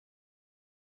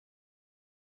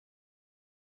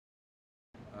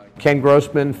Ken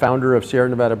Grossman, founder of Sierra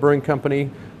Nevada Brewing Company.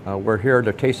 We're here at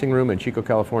a tasting room in Chico,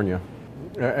 California.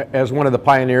 As one of the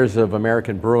pioneers of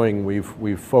American brewing,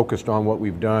 we've focused on what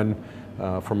we've done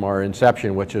from our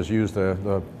inception, which is use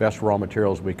the best raw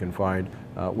materials we can find.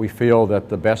 We feel that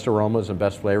the best aromas and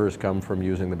best flavors come from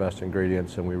using the best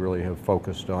ingredients, and we really have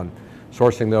focused on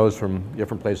sourcing those from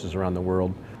different places around the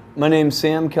world. My name's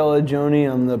Sam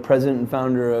Calagione. I'm the president and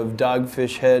founder of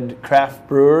Dogfish Head Craft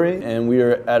Brewery, and we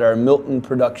are at our Milton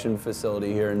production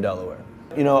facility here in Delaware.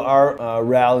 You know, our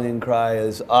rallying cry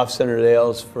is off-centered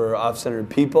ales for off-centered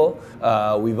people.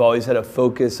 We've always had a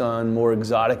focus on more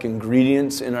exotic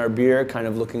ingredients in our beer, kind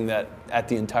of looking at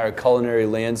the entire culinary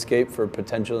landscape for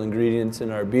potential ingredients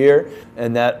in our beer,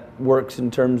 and that works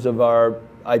in terms of our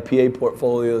IPA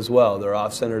portfolio as well. They're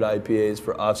off-centered IPAs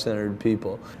for off-centered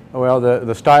people. Well,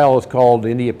 the style is called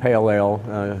India Pale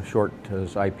Ale, short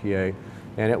as IPA,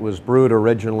 and it was brewed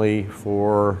originally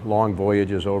for long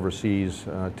voyages overseas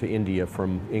to India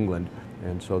from England.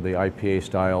 And so the IPA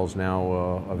style is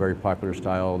now a very popular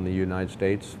style in the United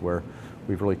States, where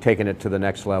we've really taken it to the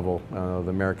next level. The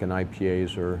American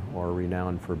IPAs are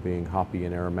renowned for being hoppy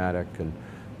and aromatic and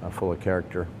full of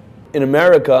character. In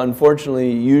America, unfortunately,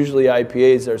 usually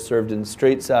IPAs are served in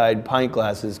straight-side pint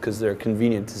glasses because they're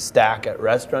convenient to stack at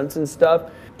restaurants and stuff.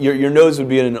 Your nose would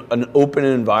be in an open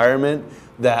environment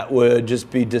that would just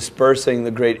be dispersing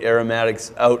the great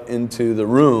aromatics out into the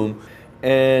room,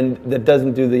 and that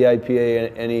doesn't do the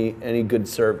IPA any good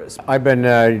service. I've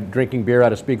been drinking beer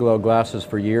out of Spiegelau glasses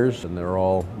for years, and they're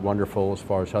all wonderful as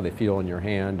far as how they feel in your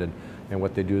hand and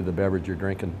what they do to the beverage you're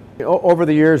drinking. Over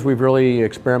the years, we've really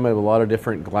experimented with a lot of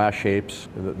different glass shapes.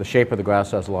 The shape of the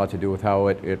glass has a lot to do with how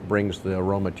it brings the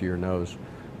aroma to your nose.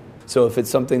 So if it's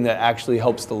something that actually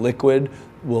helps the liquid,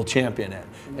 we'll champion it.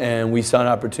 And we saw an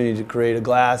opportunity to create a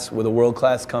glass with a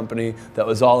world-class company that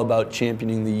was all about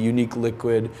championing the unique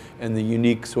liquid and the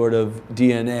unique sort of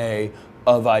DNA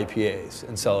of IPAs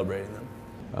and celebrating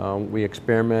them. We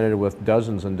experimented with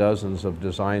dozens and dozens of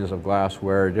designs of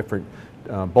glassware, different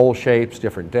bowl shapes,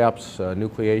 different depths,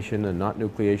 nucleation and not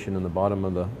nucleation in the bottom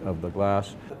of the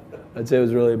glass. I'd say it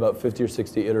was really about 50 or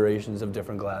 60 iterations of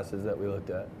different glasses that we looked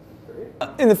at.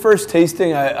 In the first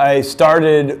tasting, I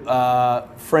started,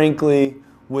 frankly,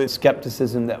 with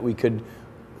skepticism that we could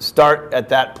start at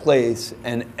that place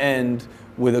and end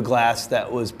with a glass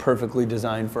that was perfectly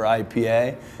designed for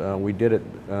IPA. We did it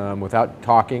without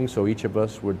talking, so each of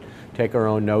us would take our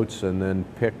own notes and then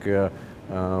pick.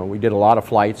 We did a lot of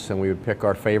flights, and we would pick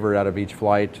our favorite out of each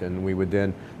flight, and we would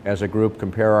then, as a group,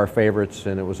 compare our favorites,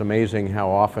 and it was amazing how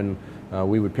often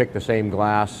we would pick the same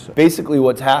glass. Basically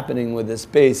what's happening with this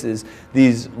space is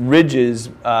these ridges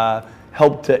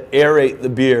help to aerate the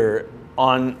beer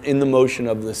in the motion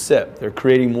of the sip. They're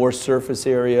creating more surface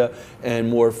area and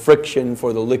more friction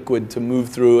for the liquid to move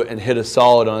through and hit a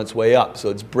solid on its way up. So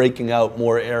it's breaking out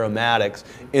more aromatics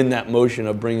in that motion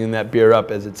of bringing that beer up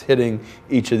as it's hitting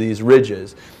each of these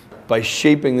ridges. By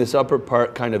shaping this upper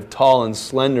part kind of tall and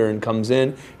slender and comes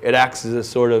in, it acts as a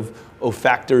sort of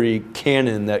olfactory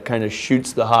cannon that kind of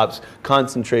shoots the hops,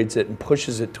 concentrates it, and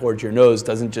pushes it towards your nose,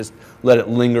 doesn't just let it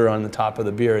linger on the top of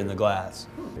the beer in the glass.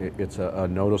 It's a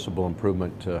noticeable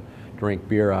improvement to drink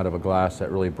beer out of a glass that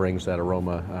really brings that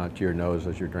aroma to your nose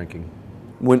as you're drinking.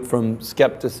 Went from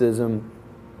skepticism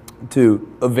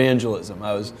to evangelism.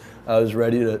 I was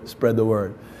ready to spread the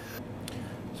word.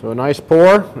 So a nice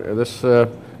pour. This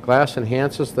glass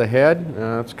enhances the head.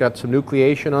 It's got some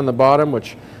nucleation on the bottom,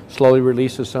 which slowly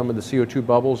releases some of the CO2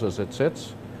 bubbles as it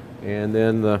sits. And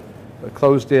then the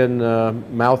closed-in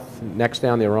mouth necks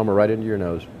down the aroma right into your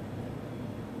nose.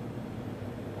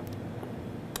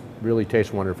 Really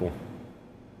tastes wonderful.